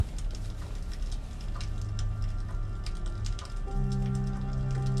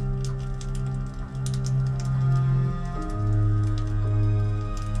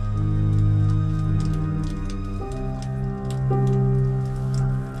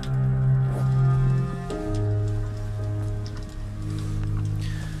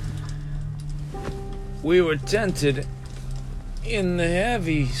We were tented in the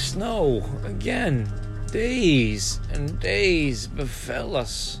heavy snow again. Days and days befell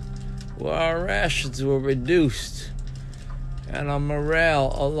us, where our rations were reduced, and our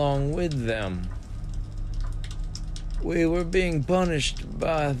morale along with them. We were being punished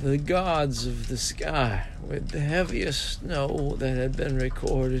by the gods of the sky with the heaviest snow that had been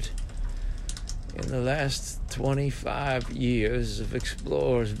recorded in the last 25 years of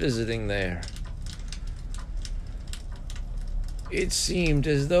explorers visiting there. It seemed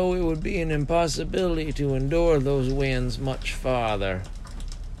as though it would be an impossibility to endure those winds much farther.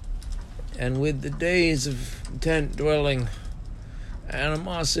 And with the days of tent dwelling,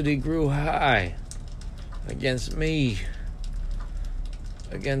 animosity grew high against me,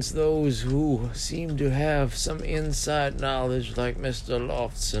 against those who seemed to have some inside knowledge like Mr.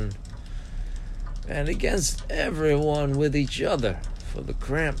 Lofton, and against everyone with each other for the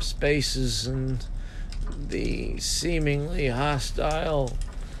cramped spaces and the seemingly hostile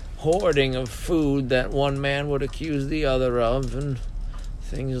hoarding of food that one man would accuse the other of, and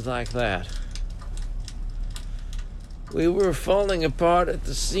things like that. We were falling apart at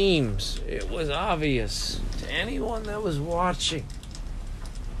the seams. It was obvious to anyone that was watching.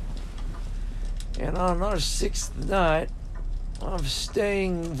 And on our 6th night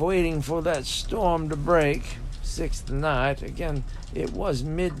of waiting for that storm to break, 6th night, again, it was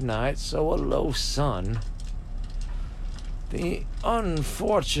midnight, so a low sun, the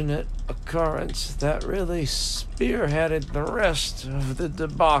unfortunate occurrence that really spearheaded the rest of the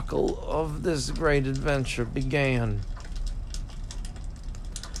debacle of this great adventure began.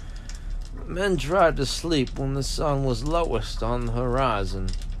 Men tried to sleep when the sun was lowest on the horizon,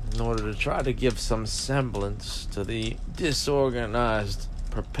 in order to try to give some semblance to the disorganized,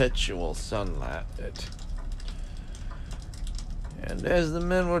 perpetual sunlight. And as the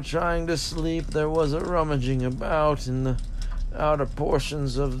men were trying to sleep, there was a rummaging about in the outer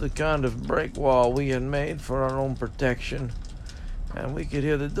portions of the kind of break wall we had made for our own protection, and we could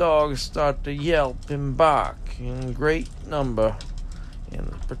hear the dogs start to yelp and bark in great number in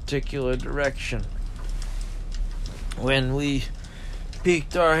a particular direction. When we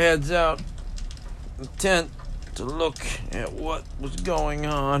peeked our heads out the tent to look at what was going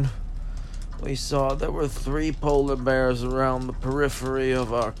on, we saw there were 3 polar bears around the periphery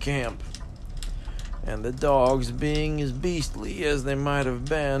of our camp, and the dogs, being as beastly as they might have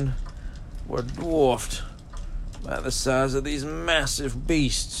been, were dwarfed by the size of these massive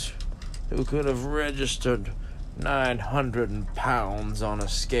beasts, who could have registered 900 pounds on a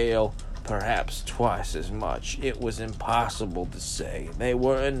scale, perhaps twice as much. It was impossible to say. They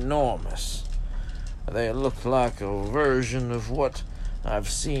were enormous. They looked like a version of what I've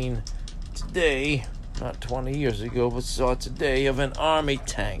seen today, not 20 years ago, but saw today, of an army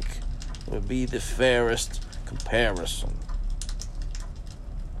tank, would be the fairest comparison.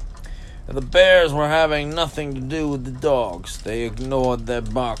 The bears were having nothing to do with the dogs. They ignored their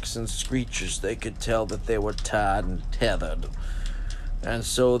barks and screeches. They could tell that they were tied and tethered. And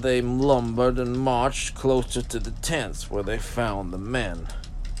so they lumbered and marched closer to the tents where they found the men.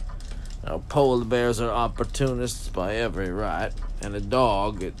 Now, polar bears are opportunists by every right, and a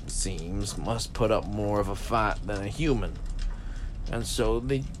dog, it seems, must put up more of a fight than a human. And so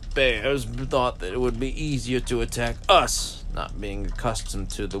the bears thought that it would be easier to attack us, not being accustomed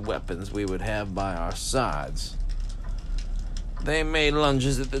to the weapons we would have by our sides. They made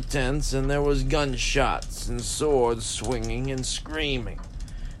lunges at the tents, and there was gunshots and swords swinging and screaming,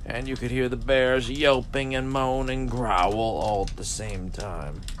 and you could hear the bears yelping and moan and growl all at the same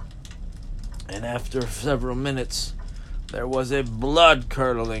time. And after several minutes, there was a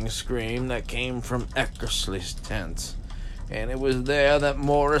blood-curdling scream that came from Eckersley's tent, and it was there that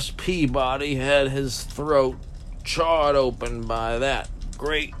Morris Peabody had his throat charred open by that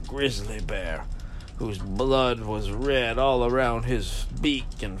great grizzly bear, whose blood was red all around his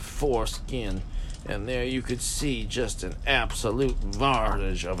beak and foreskin, and there you could see just an absolute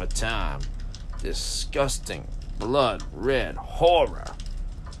varnish of a time. Disgusting, blood-red horror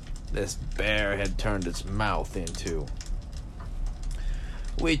this bear had turned its mouth into.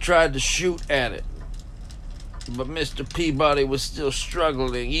 We tried to shoot at it, but Mr. Peabody was still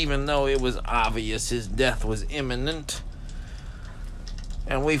struggling, even though it was obvious his death was imminent.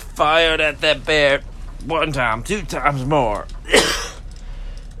 And we fired at that bear 1 time, 2 times more.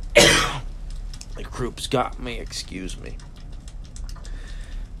 The croups got me, excuse me.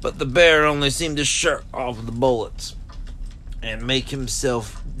 But the bear only seemed to shirk off the bullets and make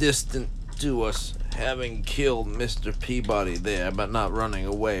himself distant to us, having killed Mr. Peabody there, but not running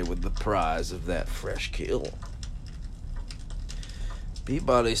away with the prize of that fresh kill.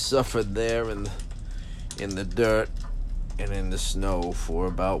 Peabody suffered there in the in the dirt and in the snow for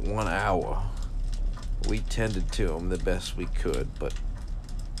about 1 hour. We tended to him the best we could, but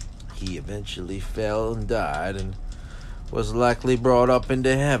he eventually fell and died, and was likely brought up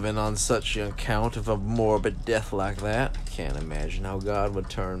into heaven on such an account of a morbid death like that. I can't imagine how God would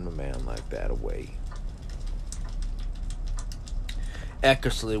turn a man like that away.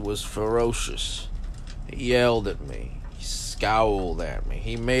 Eckersley was ferocious. He yelled at me. He scowled at me.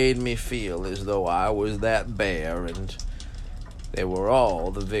 He made me feel as though I was that bear, and they were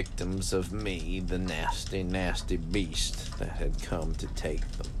all the victims of me, the nasty, nasty beast that had come to take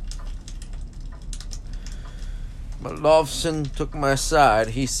them. But Lofson took my side.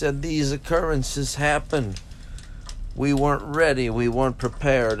 He said these occurrences happened. We weren't ready, we weren't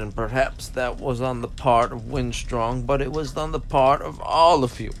prepared, and perhaps that was on the part of Windstrong, but it was on the part of all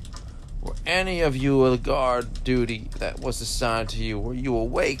of you. Were any of you a guard duty that was assigned to you? Were you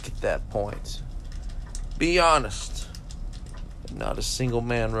awake at that point? Be honest. But not a single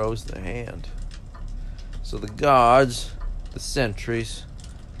man rose their hand. So the guards, the sentries,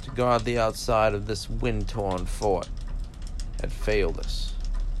 to guard the outside of this wind-torn fort had failed us.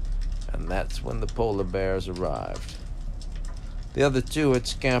 And that's when the polar bears arrived. The other two had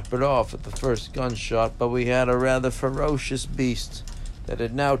scampered off at the first gunshot, but we had a rather ferocious beast that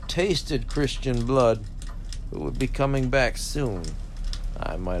had now tasted Christian blood, who would be coming back soon,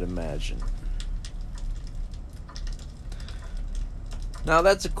 I might imagine. Now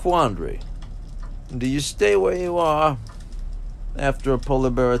that's a quandary. Do you stay where you are after a polar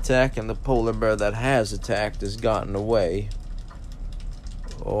bear attack and the polar bear that has attacked has gotten away?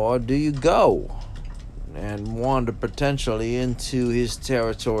 Or do you go and wander potentially into his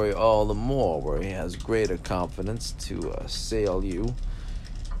territory all the more, where he has greater confidence to assail you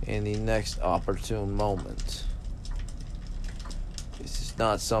in the next opportune moment? This is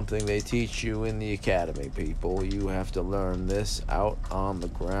not something they teach you in the academy, people. You have to learn this out on the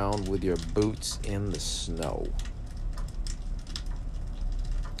ground with your boots in the snow.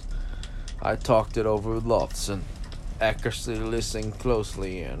 I talked it over with Lofson. Eckersley listened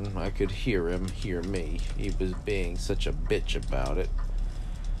closely, and I could hear him hear me. He was being such a bitch about it,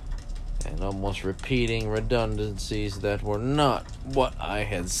 and almost repeating redundancies that were not what I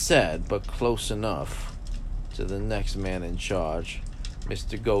had said, but close enough to the next man in charge,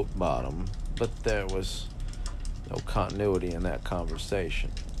 Mr. Goatbottom. But there was no continuity in that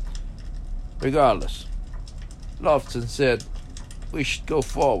conversation. Regardless, Lofton said we should go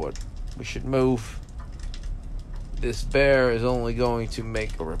forward. We should move. This bear is only going to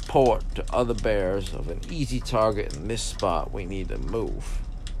make a report to other bears of an easy target in this spot. We need to move.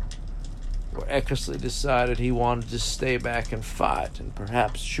 Where Eckersley decided he wanted to stay back and fight, and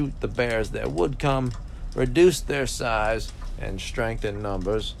perhaps shoot the bears that would come, reduce their size and strength in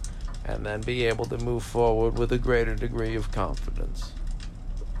numbers, and then be able to move forward with a greater degree of confidence.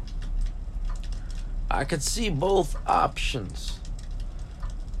 I could see both options.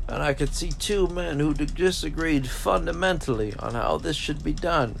 And I could see two men who disagreed fundamentally on how this should be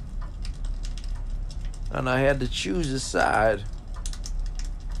done. And I had to choose a side.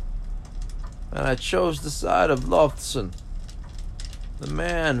 And I chose the side of Lofson, the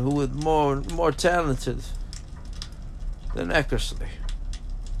man who was more talented than Eckersley.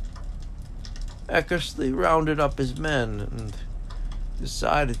 Eckersley rounded up his men and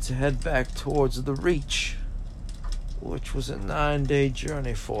decided to head back towards the Reach, which was a 9-day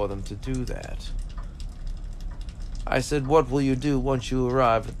journey for them to do that. I said, "What will you do once you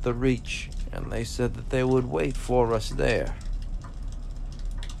arrive at the Reach?" And they said that they would wait for us there.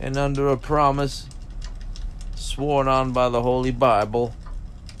 And under a promise sworn on by the Holy Bible,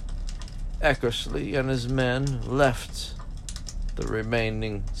 Eckersley and his men left the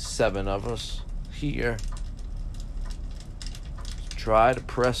remaining 7 of us here to try to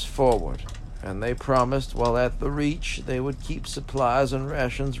press forward. And they promised while at the Reach they would keep supplies and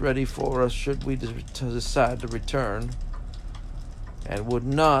rations ready for us should we decide to return, and would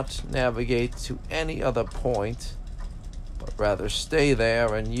not navigate to any other point, but rather stay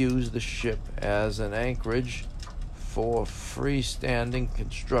there and use the ship as an anchorage for freestanding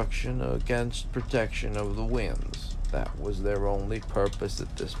construction against protection of the winds. That was their only purpose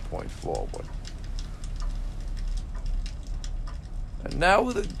at this point forward. And now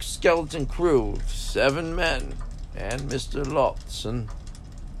with a skeleton crew of 7 men and Mr. Lofson,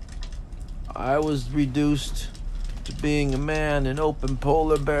 I was reduced to being a man in open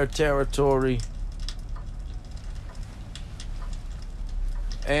polar bear territory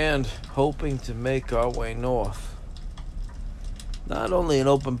and hoping to make our way north. Not only in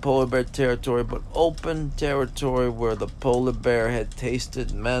open polar bear territory, but open territory where the polar bear had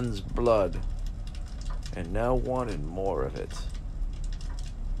tasted men's blood. and now wanted more of it.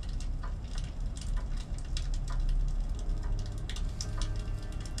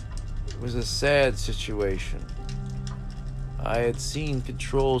 It was a sad situation. I had seen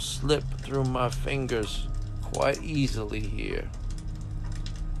control slip through my fingers quite easily here.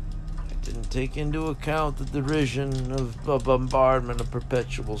 I didn't take into account the derision of a bombardment of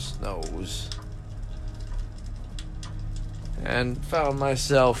perpetual snows, and found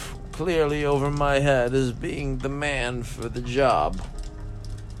myself clearly over my head as being the man for the job.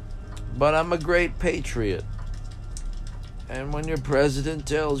 But I'm a great patriot, and when your president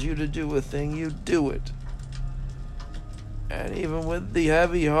tells you to do a thing, you do it. And even with the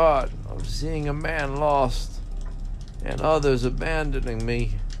heavy heart of seeing a man lost and others abandoning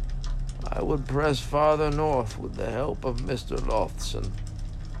me, I would press farther north with the help of Mr. Lothson.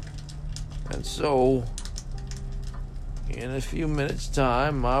 And so, in a few minutes'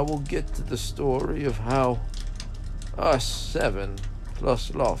 time, I will get to the story of how us 7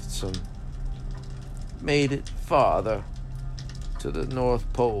 plus Lothson made it farther to the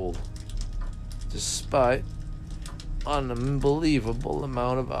North Pole, despite an unbelievable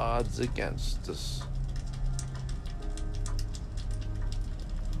amount of odds against us.